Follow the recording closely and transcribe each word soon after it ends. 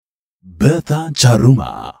Bertha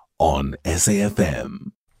Charuma on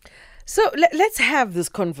SAFM. So let's have this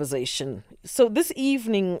conversation. So this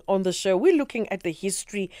evening on the show, we're looking at the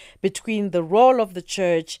history between the role of the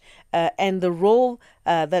church and the role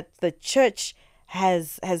that the church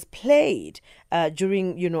has played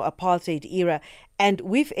during apartheid era, and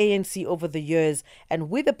with ANC over the years, and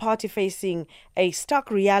with the party facing a stark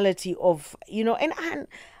reality of an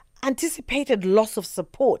anticipated loss of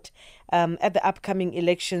support at the upcoming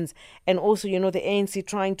elections, and also the ANC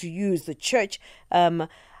trying to use the church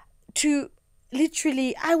to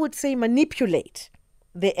literally, I would say, manipulate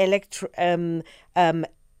the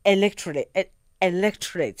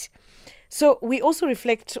electorate. So we also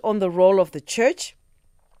reflect on the role of the church,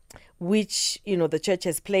 which the church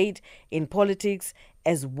has played in politics,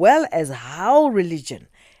 as well as how religion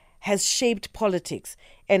has shaped politics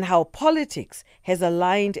and how politics has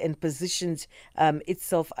aligned and positioned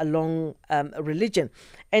itself along religion.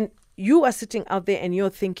 And you are sitting out there and you're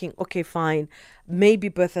thinking, okay, fine, maybe,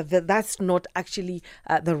 Bertha, that's not actually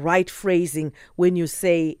the right phrasing when you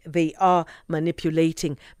say they are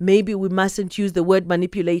manipulating. Maybe we mustn't use the word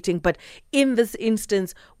manipulating, but in this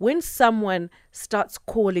instance, when someone starts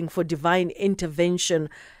calling for divine intervention,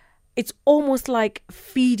 it's almost like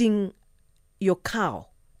feeding your cow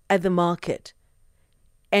at the market.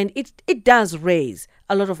 And it does raise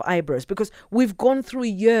a lot of eyebrows, because we've gone through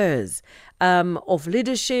years of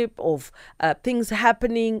leadership, of things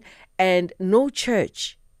happening, and no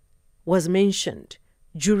church was mentioned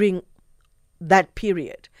during that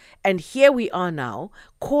period. And here we are now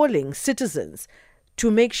calling citizens to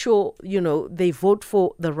make sure, they vote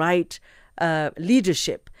for the right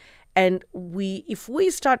leadership. And if we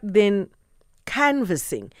start then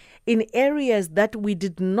canvassing in areas that we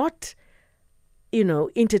did not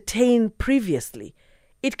entertain previously,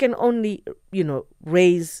 it can only,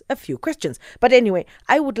 raise a few questions. But anyway,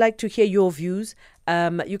 I would like to hear your views.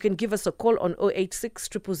 You can give us a call on 086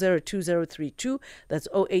 000 2032. That's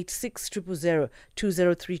 086 000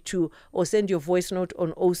 2032. Or send your voice note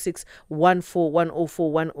on 06 14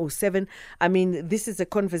 104 107. I mean, this is a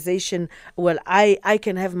conversation. Well, I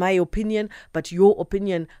can have my opinion, but your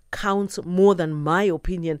opinion counts more than my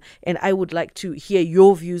opinion. And I would like to hear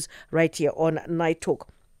your views right here on Night Talk.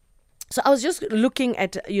 So I was just looking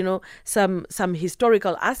at, some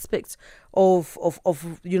historical aspects of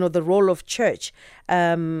the role of church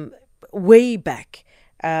way back,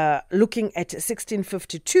 looking at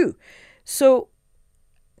 1652. So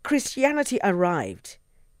Christianity arrived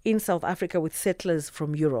in South Africa with settlers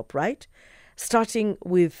from Europe, right? Starting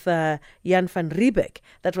with Jan van Riebeeck,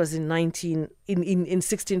 that was in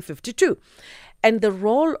 1652. And the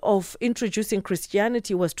role of introducing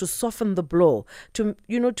Christianity was to soften the blow, to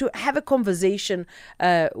have a conversation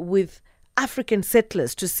with African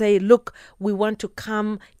settlers, to say, look, we want to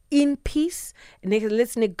come in peace.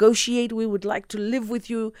 Let's negotiate. We would like to live with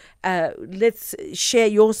you. Let's share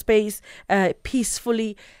your space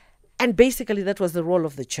peacefully. And basically, that was the role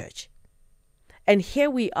of the church. And here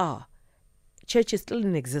we are. Church is still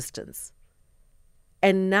in existence.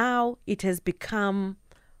 And now it has become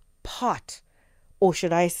part, or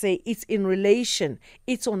should I say, it's in relation,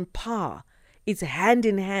 it's on par, it's hand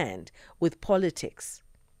in hand with politics.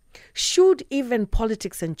 Should even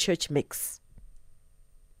politics and church mix?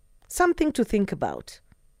 Something to think about.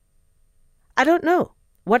 I don't know.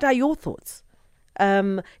 What are your thoughts?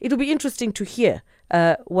 It'll be interesting to hear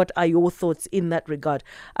what are your thoughts in that regard.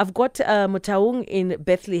 I've got Motaung in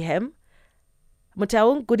Bethlehem.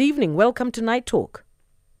 Motaung, good evening. Welcome to Night Talk.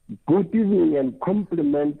 Good evening and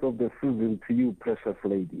compliments of the season to you, precious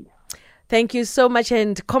lady. Thank you so much,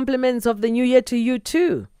 and compliments of the new year to you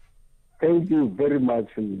too. Thank you very much.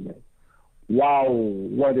 Wow,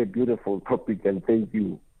 what a beautiful topic, and thank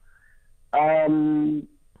you.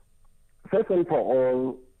 First and for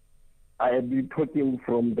all, I'll be talking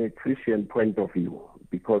from the Christian point of view,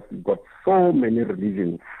 because we've got so many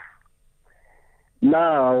religions.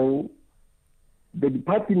 Now, the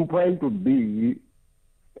departing point would be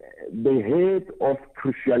the head of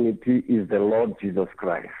Christianity is the Lord Jesus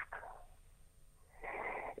Christ.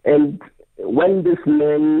 And when this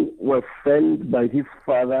man was sent by his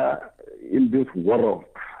Father in this world,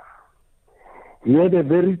 he had a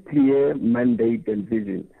very clear mandate and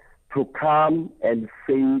vision to come and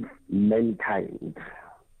save mankind.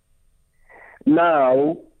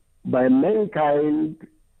 Now, by mankind,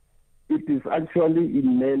 it is actually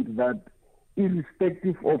meant that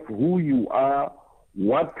irrespective of who you are,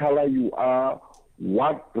 what color you are,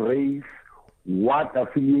 what race, what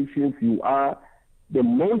affiliations you are, the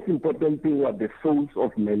most important thing are the souls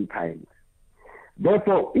of mankind.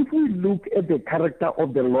 Therefore, if we look at the character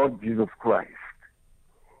of the Lord Jesus Christ,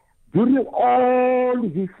 During all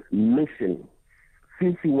his mission,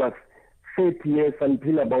 since he was 30 years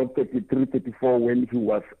until about 33, 34, when he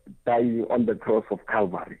was dying on the cross of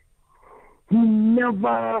Calvary, he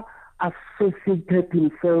never associated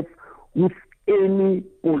himself with any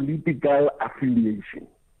political affiliation.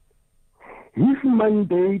 His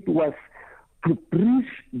mandate was to preach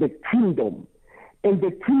the kingdom, and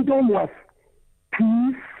the kingdom was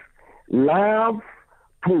peace, love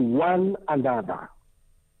to one another.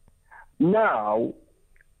 Now,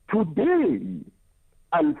 today,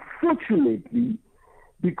 unfortunately,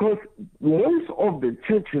 because most of the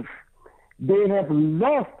churches, they have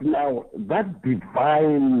lost now that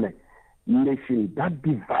divine mission, that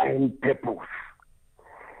divine purpose.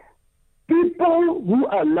 People who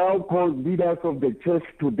are now called leaders of the church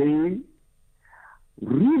today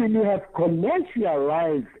really have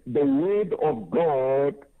commercialized the word of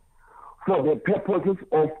God for the purposes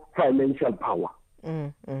of financial power.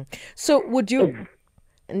 Mm-hmm. So would you,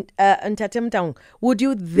 would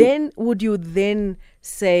you then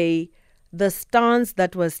say the stance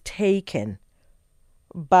that was taken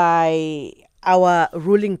by our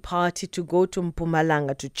ruling party to go to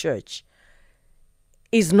Mpumalanga to church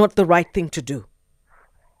is not the right thing to do?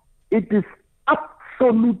 It is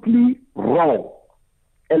absolutely wrong.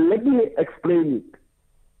 And let me explain it.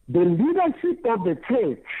 The leadership of the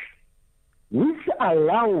church, which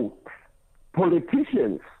allowed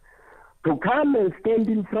politicians to come and stand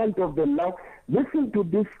in front of them now, listen to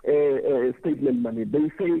this statement, money. They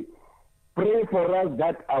say, pray for us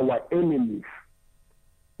that our enemies.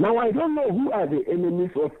 Now, I don't know who are the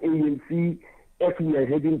enemies of ANC as we are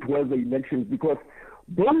heading towards the elections, because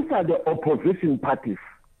those are the opposition parties.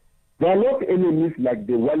 They are not enemies like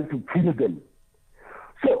they want to kill them.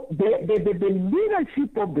 So the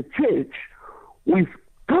leadership of the church was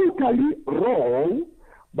totally wrong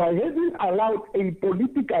by having allowed a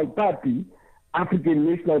political party, African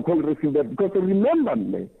National Congress, because remember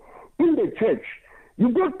me, in the church,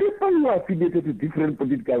 you've got people who are affiliated to different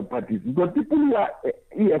political parties. You've got people who are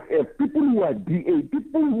EFF, people who are DA,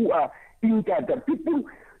 people who are Inkatha, people,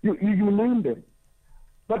 you name them.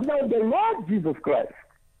 But now the Lord Jesus Christ,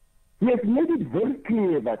 he has made it very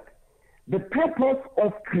clear that the purpose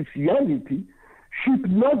of Christianity should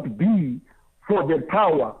not be for the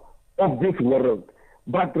power of this world,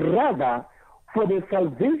 but rather for the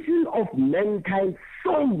salvation of mankind's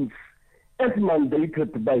souls as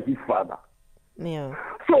mandated by his Father. Yeah.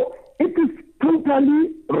 So it is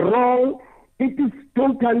totally wrong, it is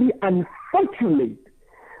totally unfortunate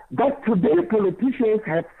that today politicians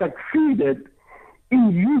have succeeded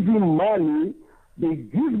in using money. They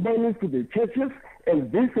give money to the churches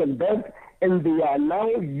and this and that, and they are now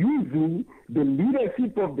using the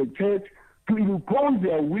leadership of the church to impose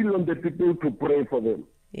their will on the people to pray for them.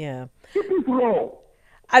 Yeah. It is wrong.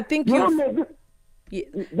 I think this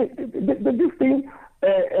thing,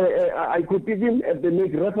 I could even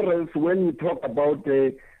make reference when you talk about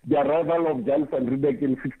the arrival of Jan van Riebeeck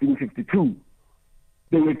in 1652.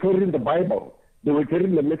 They were carrying the Bible. They were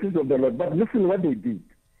carrying the message of the Lord. But listen what they did.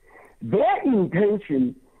 Their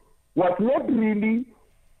intention was not really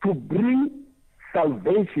to bring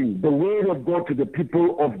salvation, the word of God, to the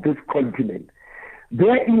people of this continent.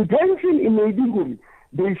 Their intention in Maiduguri,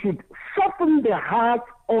 they should soften the hearts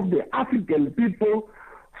of the African people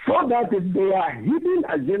so that their hidden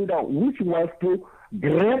agenda, which was to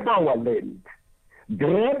grab our land,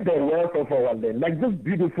 grab the wealth of our land, like this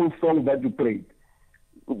beautiful song that you played.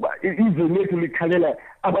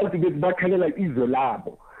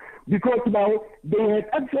 Because now they had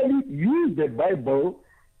actually used the Bible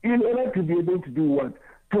in order to be able to do what?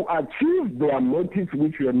 To achieve their motives,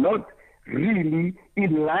 which were not really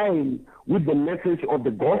in line with the message of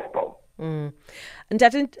the gospel. And I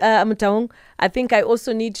think I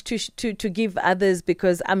also need to give others,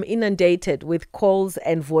 because I'm inundated with calls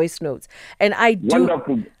and voice notes. And I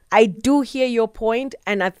do hear your point,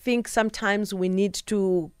 and I think sometimes we need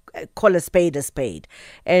to call a spade.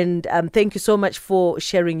 And thank you so much for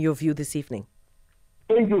sharing your view this evening.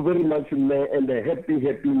 Thank you very much, Mayor, and a happy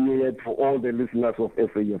New Year to all the listeners of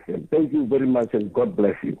SAFM. Thank you very much, and God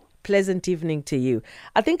bless you. Pleasant evening to you.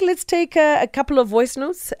 I think let's take a couple of voice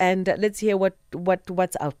notes and let's hear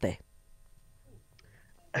what's out there.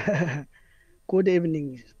 Good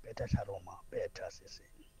evening, Peter Sharoma.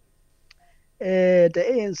 The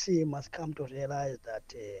ANC must come to realize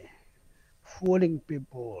that fooling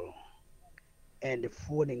people and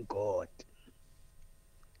fooling God,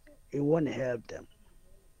 it won't help them.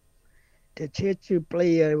 The church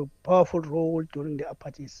play a powerful role during the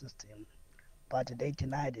apartheid system, but they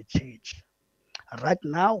deny the church. Right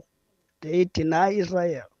now, they deny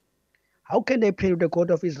Israel. How can they pray to the God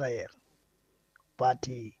of Israel? But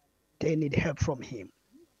they need help from him.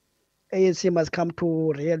 ANC must come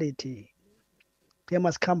to reality. They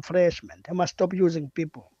must come fresh, man. They must stop using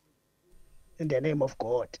people in the name of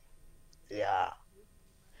God. Yeah.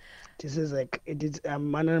 This is like, it is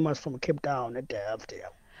anonymous from Cape Town at the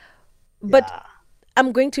FDL. But Yeah.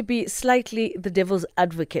 I'm going to be slightly the devil's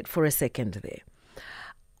advocate for a second there.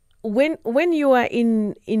 When you are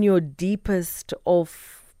in your deepest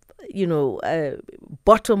of,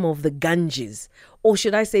 bottom of the Ganges, or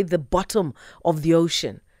should I say the bottom of the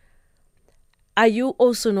ocean, are you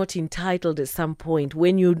also not entitled at some point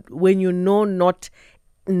when you know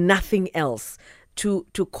nothing else to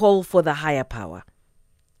call for the higher power?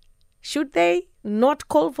 Should they not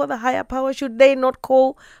call for the higher power? Should they not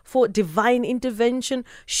call for divine intervention?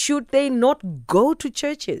 Should they not go to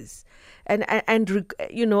churches and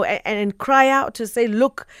cry out to say,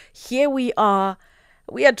 look, here we are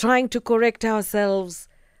trying to correct ourselves.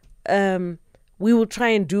 We will try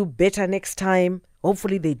and do better next time.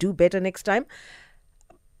 Hopefully they do better next time.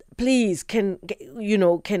 Please, can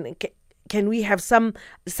we have some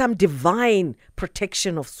divine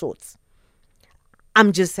protection of sorts?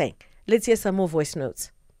 I'm just saying. Let's hear some more voice notes.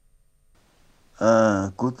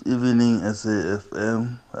 Good evening,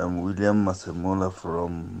 SAFM. I'm William Masemola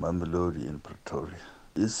from Mamelodi in Pretoria.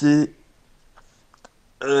 You see,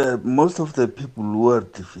 most of the people who are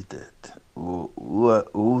defeated, who are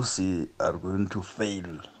going to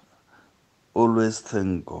fail, always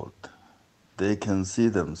thank God. They can see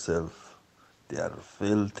themselves. They are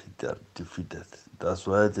failed, they are defeated. That's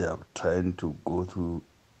why they are trying to go to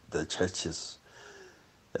the churches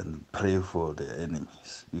and pray for their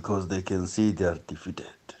enemies, because they can see they are defeated.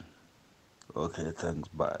 Okay, thanks,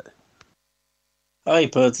 bye. Hi,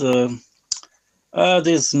 but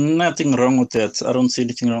there's nothing wrong with that. I don't see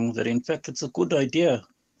anything wrong with that. In fact, it's a good idea.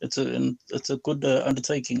 It's a good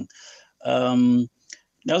undertaking. Nelson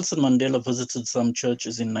Mandela visited some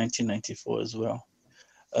churches in 1994 as well,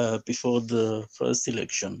 before the first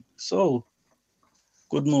election. So,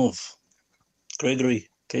 good move. Gregory,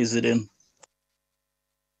 KZN.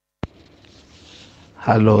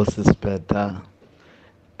 Hello, Sister.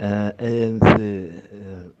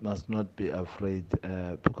 ANC must not be afraid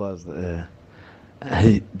because these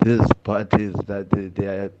parties that they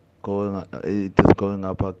are it is going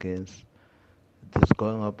up against. It is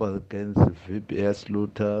going up against VBS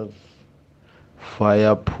looters,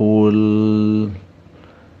 Firepool,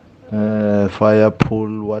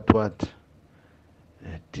 what?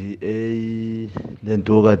 DA,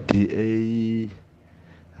 Lentoga DA,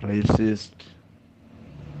 racist,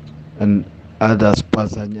 and others,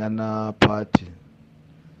 Pasanyana party.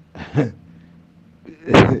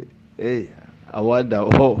 Hey, I wonder,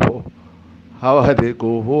 how are they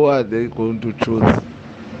who are they going to choose?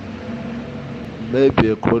 Maybe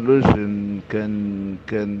a collusion can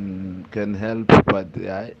help, but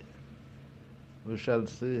we shall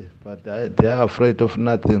see. But they are afraid of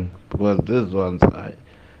nothing, because these ones,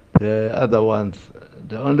 the other ones,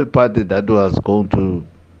 the only party that was going to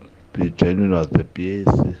be genuine was the PAC.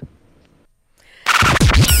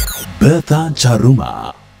 Bertha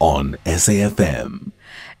Charuma on SAFM.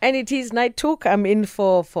 And it is Night Talk. I'm in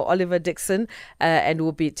for Oliver Dixon, and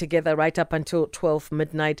we'll be together right up until 12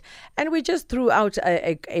 midnight. And we just threw out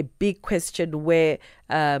a big question where,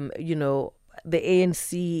 the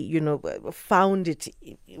ANC, found it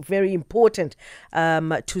very important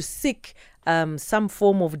to seek some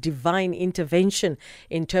form of divine intervention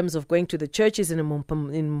in terms of going to the churches in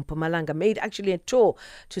Mpumalanga, made actually a tour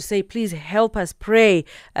to say, please help us pray,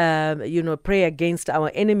 pray against our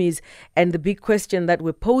enemies. And the big question that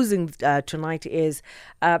we're posing tonight is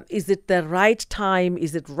it the right time?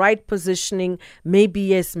 Is it right positioning? Maybe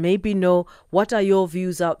yes, maybe no. What are your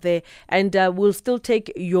views out there? And we'll still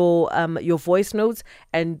take your voice notes,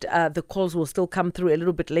 and the calls will still come through a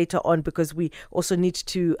little bit later on, because we also need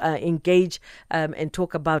to engage and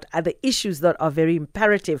talk about other issues that are very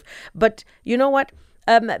imperative. But you know what?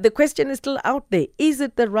 The question is still out there. Is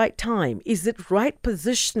it the right time? Is it right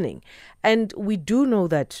positioning? And we do know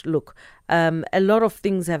that, look, a lot of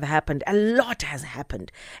things have happened. A lot has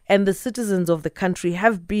happened. And the citizens of the country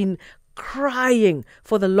have been crying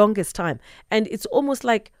for the longest time. And it's almost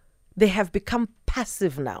like they have become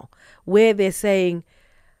passive now, where they're saying,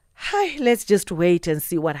 hi, let's just wait and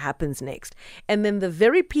see what happens next. And then the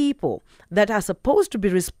very people that are supposed to be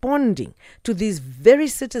responding to these very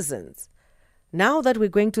citizens, now that we're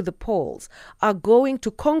going to the polls, are going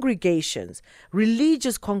to congregations,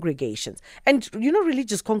 religious congregations. And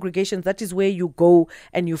religious congregations, that is where you go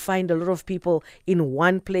and you find a lot of people in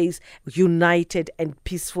one place, united and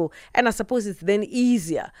peaceful. And I suppose it's then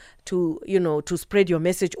easier to, to spread your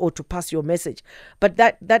message or to pass your message. But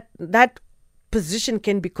that position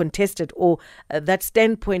can be contested, or that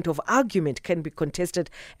standpoint of argument can be contested,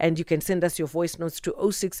 and you can send us your voice notes to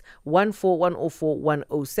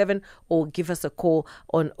 0614104107 or give us a call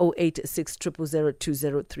on 086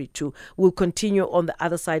 0002032. We'll continue on the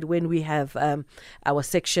other side when we have our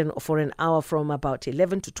section for an hour from about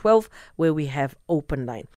 11 to 12, where we have open line.